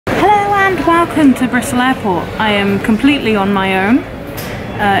Welcome to Bristol Airport. I am completely on my own.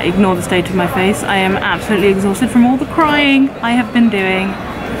 Ignore the state of my face. I am absolutely exhausted from all the crying I have been doing.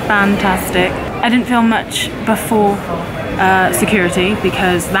 Fantastic. I didn't film much before security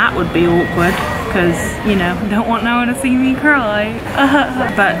because that would be awkward because, you know, I don't want no one to see me cry.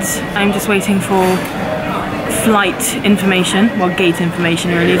 But I'm just waiting for flight information, well, gate information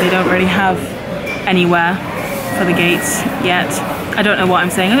really. They don't really have anywhere for the gates yet. I don't know what I'm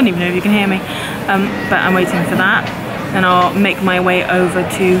saying, I don't even know if you can hear me, but I'm waiting for that. And I'll make my way over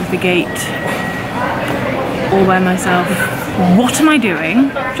to the gate all by myself. What am I doing?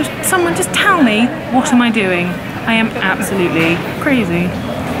 Someone just tell me, what am I doing? I am absolutely crazy.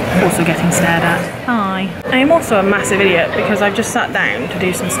 Also getting stared at. Hi. I am also a massive idiot because I've just sat down to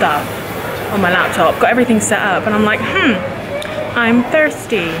do some stuff on my laptop, got everything set up, and I'm like, I'm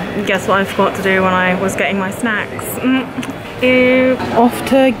thirsty. And guess what I forgot to do when I was getting my snacks? Off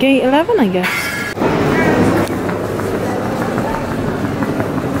to gate 11, I guess.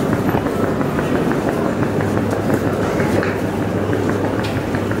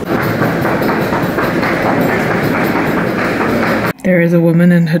 There is a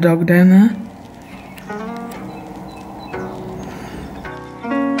woman and her dog down there.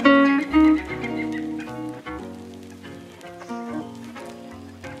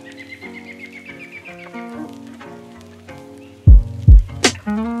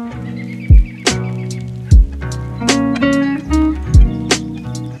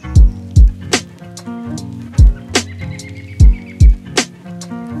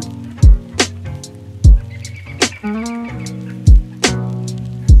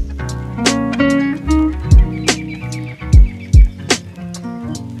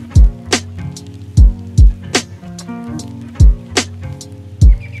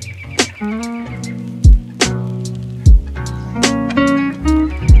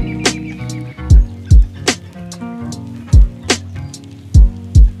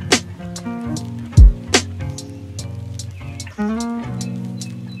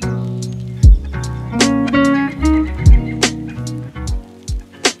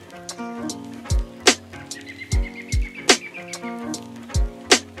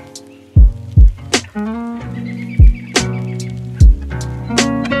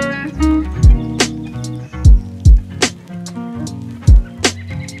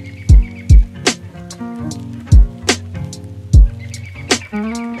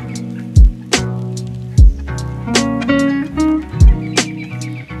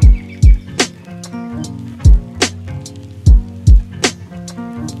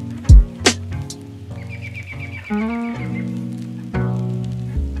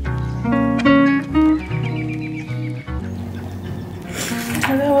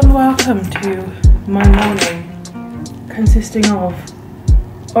 Hello and welcome to my morning, consisting of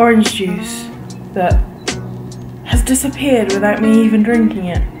orange juice that has disappeared without me even drinking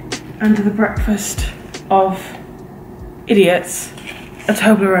it, and to the breakfast of idiots, a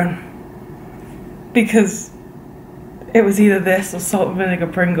Toblerone, because it was either this or salt and vinegar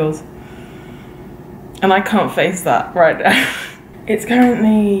Pringles, and I can't face that right now. It's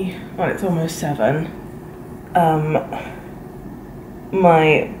currently, well, it's almost 7.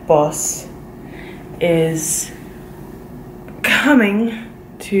 My boss is coming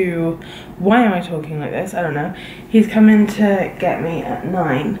to, why am I talking like this? I don't know. He's coming to get me at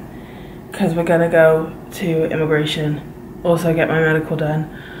 9 because we're gonna go to immigration, also get my medical done,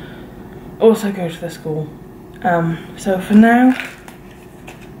 also go to the school. So for now,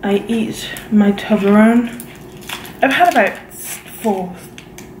 I eat my Toblerone. I've had about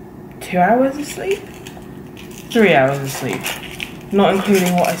 2 hours of sleep? 3 hours of sleep. Not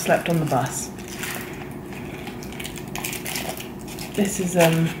including what I slept on the bus. This is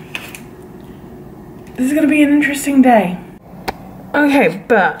gonna be an interesting day. Okay,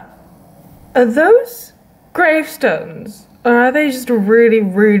 but are those gravestones, or are they just really,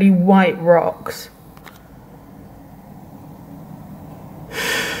 really white rocks?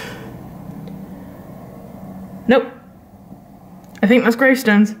 Nope. I think that's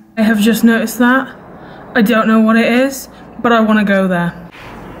gravestones. I have just noticed that. I don't know what it is, but I want to go there.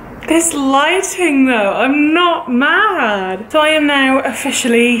 This lighting though, I'm not mad. So I am now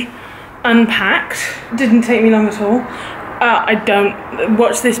officially unpacked. Didn't take me long at all. I don't,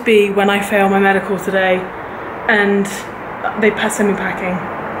 watch this be when I fail my medical today and they send me packing.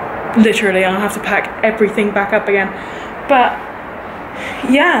 Literally, I'll have to pack everything back up again. But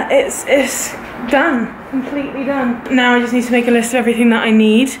yeah, it's done, completely done. Now I just need to make a list of everything that I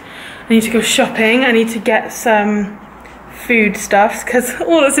need. I need to go shopping, I need to get some food stuffs because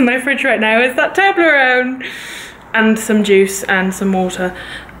all that's in my fridge right now is that Toblerone and some juice and some water.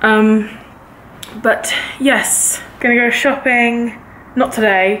 But yes, gonna go shopping. Not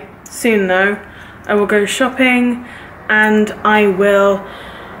today, soon though. I will go shopping and I will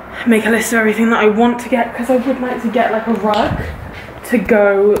make a list of everything that I want to get, because I would like to get like a rug to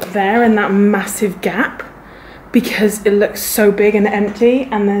go there in that massive gap, because it looks so big and empty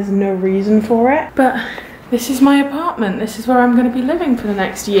and there's no reason for it. But this is my apartment. This is where I'm going to be living for the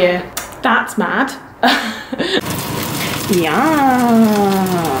next year. That's mad. Yeah.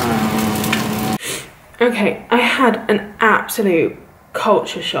 Okay, I had an absolute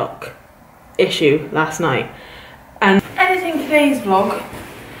culture shock issue last night, and editing today's vlog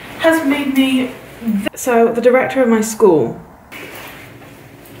has made me... So the director of my school,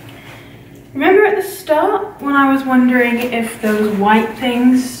 remember at the start when I was wondering if those white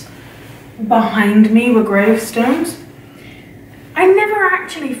things behind me were gravestones? I never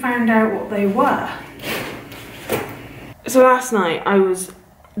actually found out what they were. So last night I was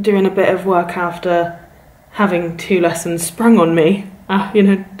doing a bit of work after having 2 lessons sprung on me. You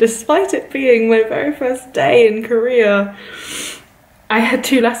know, despite it being my very first day in Korea, I had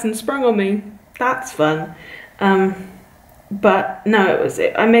 2 lessons sprung on me. That's fun. But no,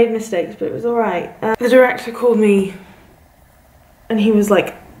 I made mistakes, but it was alright. The director called me and he was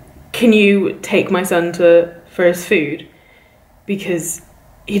like, can you take my son for his food? Because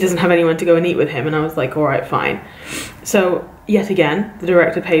he doesn't have anyone to go and eat with him. And I was like, alright, fine. So yet again, the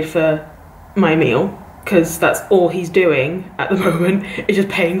director paid for my meal, because that's all he's doing at the moment, is just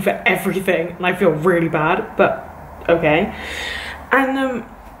paying for everything. And I feel really bad, but okay. And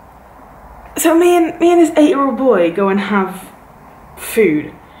so me and this 8-year-old boy go and have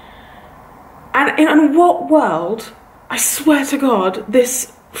food. And in what world, I swear to God,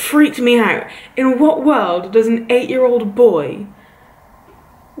 this freaked me out. In what world does an 8-year-old boy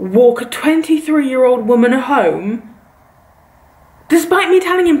walk a 23-year-old woman home? Despite me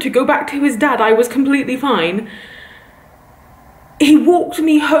telling him to go back to his dad, I was completely fine. He walked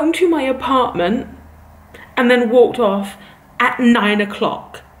me home to my apartment and then walked off at 9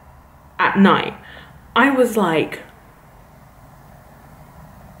 o'clock at night. I was like,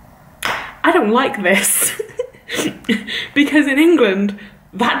 I don't like this. Because in England,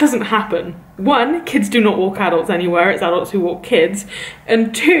 that doesn't happen. 1, kids do not walk adults anywhere, it's adults who walk kids.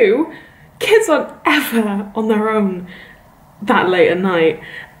 And 2, kids aren't ever on their own that late at night.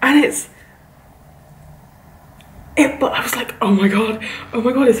 And but I was like, oh my god,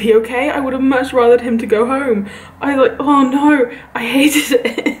 is he okay? I would have much rathered him to go home. I was like, oh no, I hated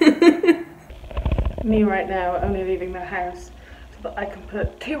it. Me right now, only leaving the house so that I can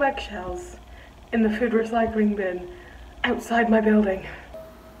put 2 eggshells in the food recycling bin outside my building.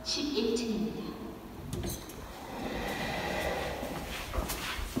 11층입니다.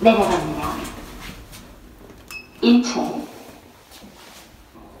 내려갑니다. 1층.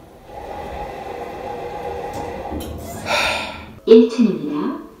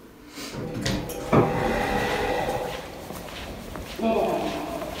 (1층입니다) 내려갑니다.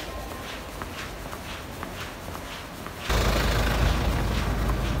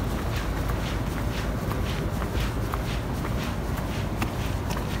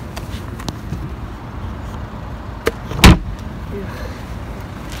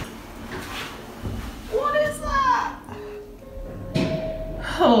 What is that?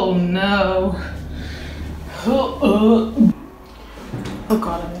 Oh no. Oh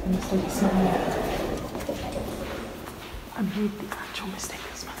god, I made the mistake of smelling it. I made the actual mistake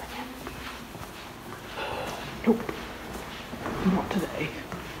of smelling it. Nope. Not today.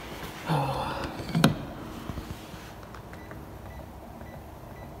 Oh.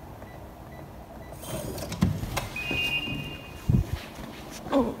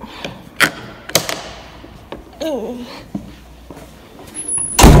 Oh. Oh.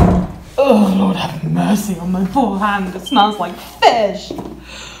 Oh, Lord have mercy on my poor hand. It smells like fish.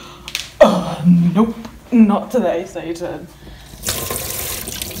 Oh, nope. Not today, Satan.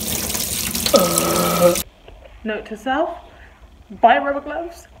 Note to self, buy rubber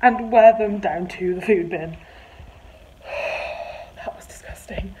gloves and wear them down to the food bin. That was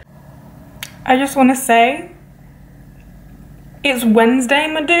disgusting. I just want to say, it's Wednesday,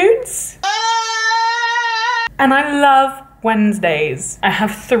 my dudes. And I love Wednesdays. I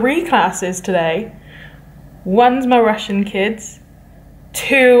have 3 classes today. 1's my Russian kids.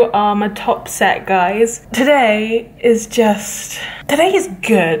 2 are my top set guys. Today is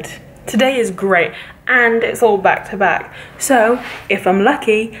good. Today is great. And it's all back to back. So if I'm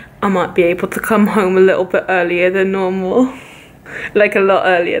lucky, I might be able to come home a little bit earlier than normal. Like a lot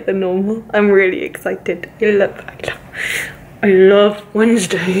earlier than normal. I'm really excited. I love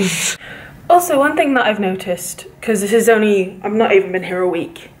Wednesdays. Also, one thing that I've noticed, because I've not even been here a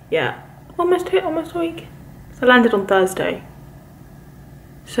week yet, almost a week. So I landed on Thursday.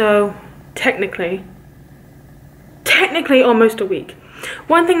 So technically almost a week.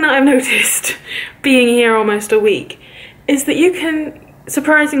 One thing that I've noticed being here almost a week is that you can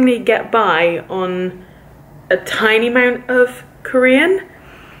surprisingly get by on a tiny amount of Korean.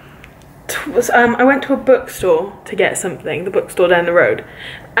 I went to a bookstore to get something, the bookstore down the road,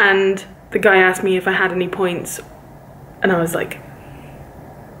 and the guy asked me if I had any points, and I was like,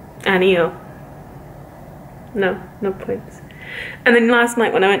 no points. And then last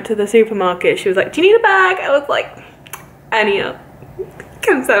night when I went to the supermarket, she was like, do you need a bag? I was like,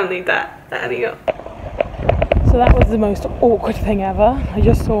 감사합니다. So that was the most awkward thing ever. I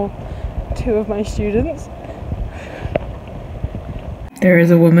just saw 2 of my students. There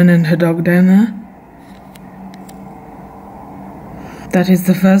is a woman and her dog down there. That is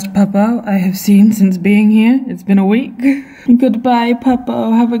the first puppo I have seen since being here. It's been a week. Goodbye,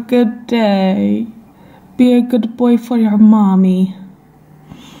 puppo. Have a good day. Be a good boy for your mommy.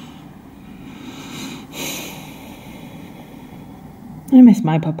 I miss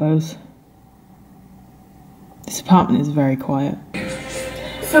my puppos. This apartment is very quiet.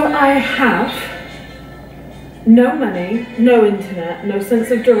 So I have no money, no internet, no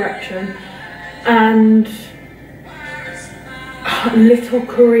sense of direction, and little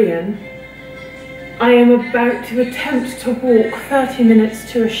Korean. I am about to attempt to walk 30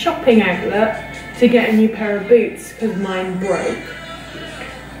 minutes to a shopping outlet to get a new pair of boots because mine broke.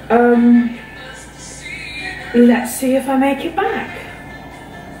 Let's see if I make it back.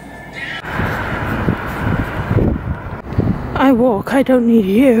 I walk, I don't need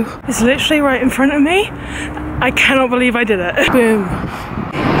you. It's literally right in front of me. I cannot believe I did it. Boom.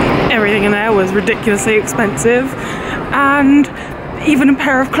 Everything in there was ridiculously expensive, and even a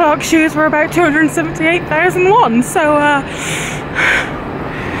pair of Clark shoes were about 278,000 won. So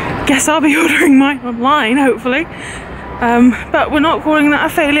guess I'll be ordering mine online, hopefully. But we're not calling that a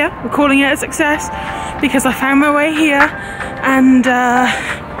failure, we're calling it a success because I found my way here and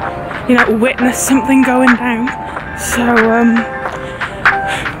you know, witnessed something going down. So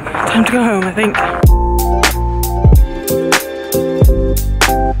time to go home, I think.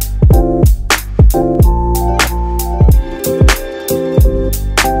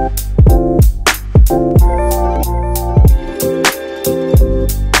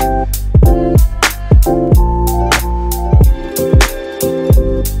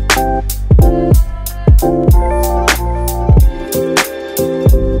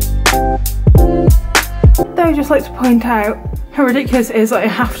 I would just like to point out how ridiculous it is that I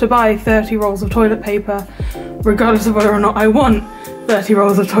have to buy 30 rolls of toilet paper regardless of whether or not I want 30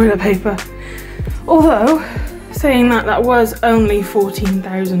 rolls of toilet paper. Although, saying that, that was only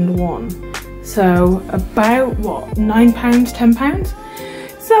 14,000 won. So about, what, £9,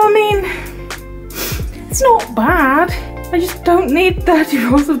 £10? So I mean, it's not bad. I just don't need 30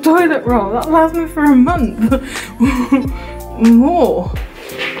 rolls of toilet roll. That'll last me for a month. More.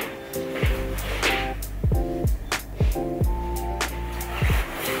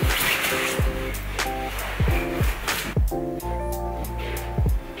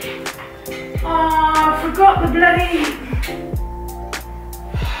 Forgot the bloody...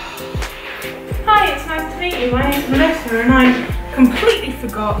 Hi, it's nice to meet you. My name's Melissa and I completely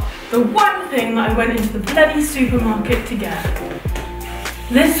forgot the one thing that I went into the bloody supermarket to get.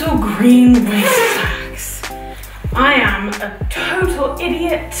 Little green waste bags. I am a total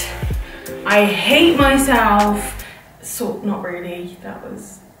idiot. I hate myself. Not really, that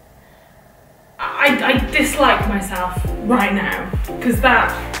was... I dislike myself right now because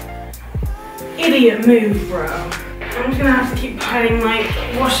that idiot move, bro. I'm just gonna have to keep piling my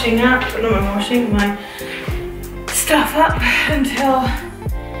washing up, but not my washing, my stuff up until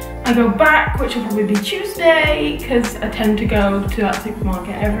I go back, which will probably be Tuesday, because I tend to go to that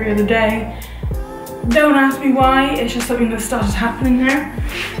supermarket every other day. Don't ask me why, it's just something that started happening now.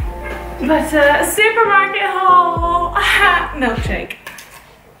 But supermarket haul, milkshake.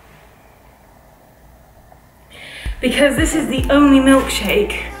 Because this is the only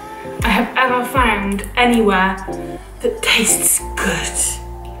milkshake I have ever found anywhere that tastes good.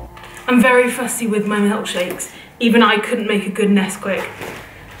 I'm very fussy with my milkshakes. Even I couldn't make a good Nesquik.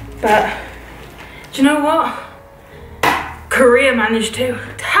 But do you know what? Korea managed to.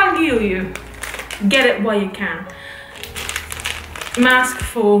 Tag you. Get it while you can. Mask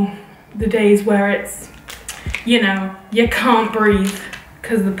for the days where it's, you know, you can't breathe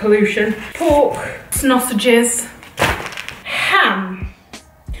because of the pollution. Pork, sausages, ham.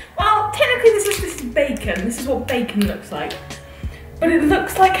 Well, technically this is bacon. This is what bacon looks like. But it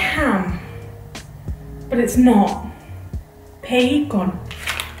looks like ham. But it's not. Bacon.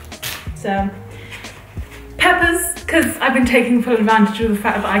 So, peppers, because I've been taking full advantage of the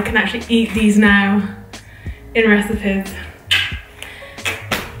fact that I can actually eat these now in recipes.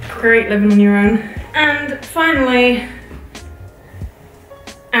 Great living on your own. And finally,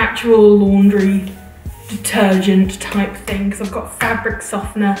 actual laundry detergent type thing, because I've got fabric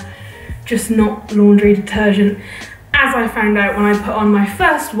softener, just not laundry detergent, as I found out when I put on my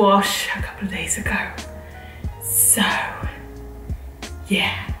first wash a couple of days ago. So,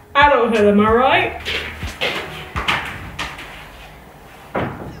 yeah, adulthood, am I right?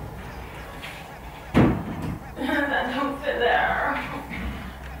 That don't fit there.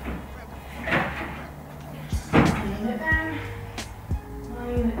 Laying it down,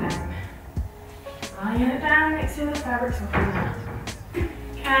 laying it down, laying it down next to the fabric softener.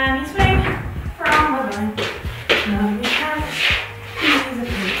 Can you swing from the vine? No, you can't. He's a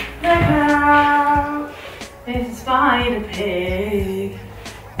pig. Look out! It's a spider pig.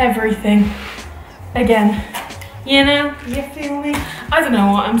 Everything. Again. You know, you feel me? I don't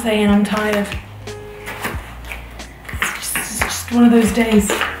know what I'm saying, I'm tired. It's just one of those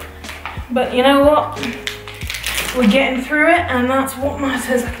days. But you know what? We're getting through it, and that's what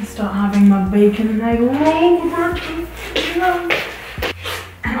matters. I can start having my bacon and egg all over breakfast.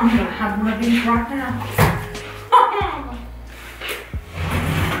 And I'm gonna have one of these right now.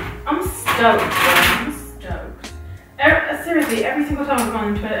 I'm stoked. I'm stoked. Seriously, every single time I've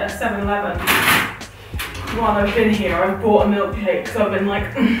gone into a 7-Eleven while I've been here, I've bought a milkshake because I've been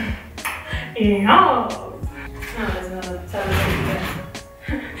like, yeah. Oh, there's another 7-Eleven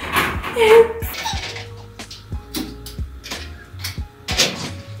here.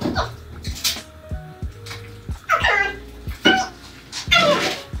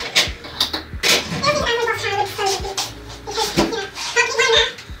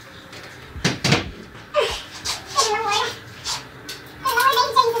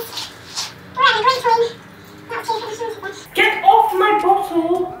 Get off my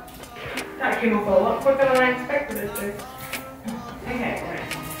bottle! That came off a lot quicker than I expected it to. Okay,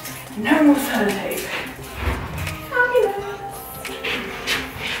 right. No more sellotape.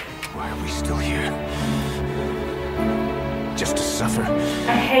 Why are we still here? Just to suffer?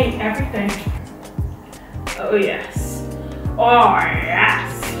 I hate everything. Oh yes. Oh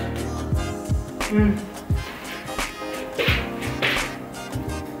yes.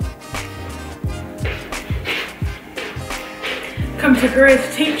 Come to Korea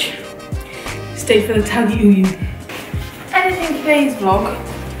to teach, stay for the tagi uyu. Editing today's vlog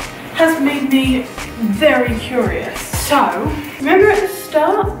has made me very curious. So, remember at the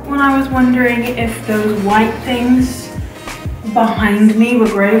start when I was wondering if those white things behind me were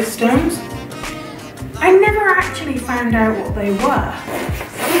gravestones? I never actually found out what they were.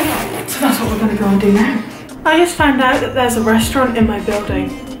 So that's what we're gonna go and do now. I just found out that there's a restaurant in my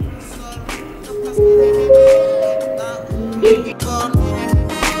building.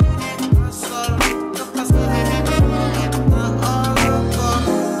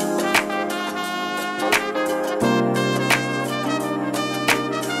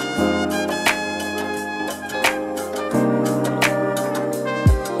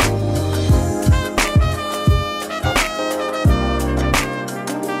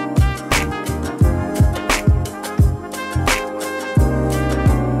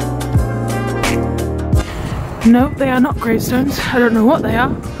 Nope, they are not gravestones. I don't know what they are,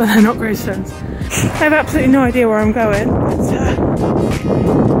 but they're not gravestones. I have absolutely no idea where I'm going.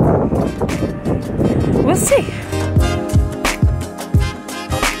 We'll see.